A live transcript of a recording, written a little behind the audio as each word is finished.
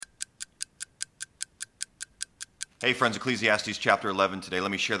Hey friends, Ecclesiastes chapter 11 today.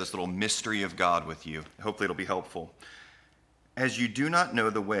 Let me share this little mystery of God with you. Hopefully it'll be helpful. As you do not know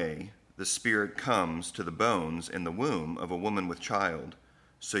the way the Spirit comes to the bones in the womb of a woman with child,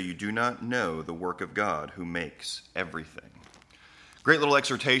 so you do not know the work of God who makes everything. Great little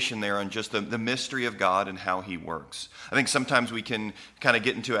exhortation there on just the mystery of God and how he works. I think sometimes we can kind of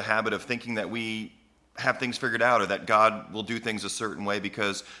get into a habit of thinking that we have things figured out or that God will do things a certain way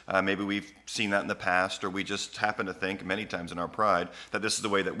because maybe we've seen that in the past, or we just happen to think many times in our pride that this is the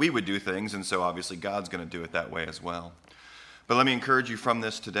way that we would do things, and so obviously God's going to do it that way as well. But let me encourage you from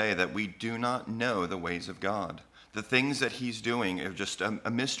this today that we do not know the ways of God. The things that he's doing are just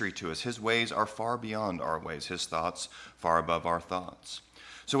a mystery to us. His ways are far beyond our ways, his thoughts far above our thoughts.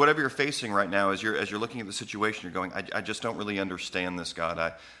 So whatever you're facing right now, as you're looking at the situation, you're going, I just don't really understand this, God.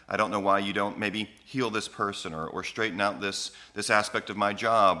 I don't know why you don't maybe heal this person or straighten out this aspect of my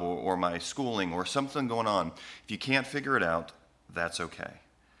job or my schooling or something going on. If you can't figure it out, that's okay.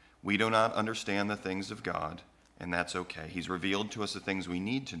 We do not understand the things of God, and that's okay. He's revealed to us the things we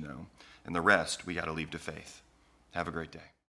need to know, and the rest we got to leave to faith. Have a great day.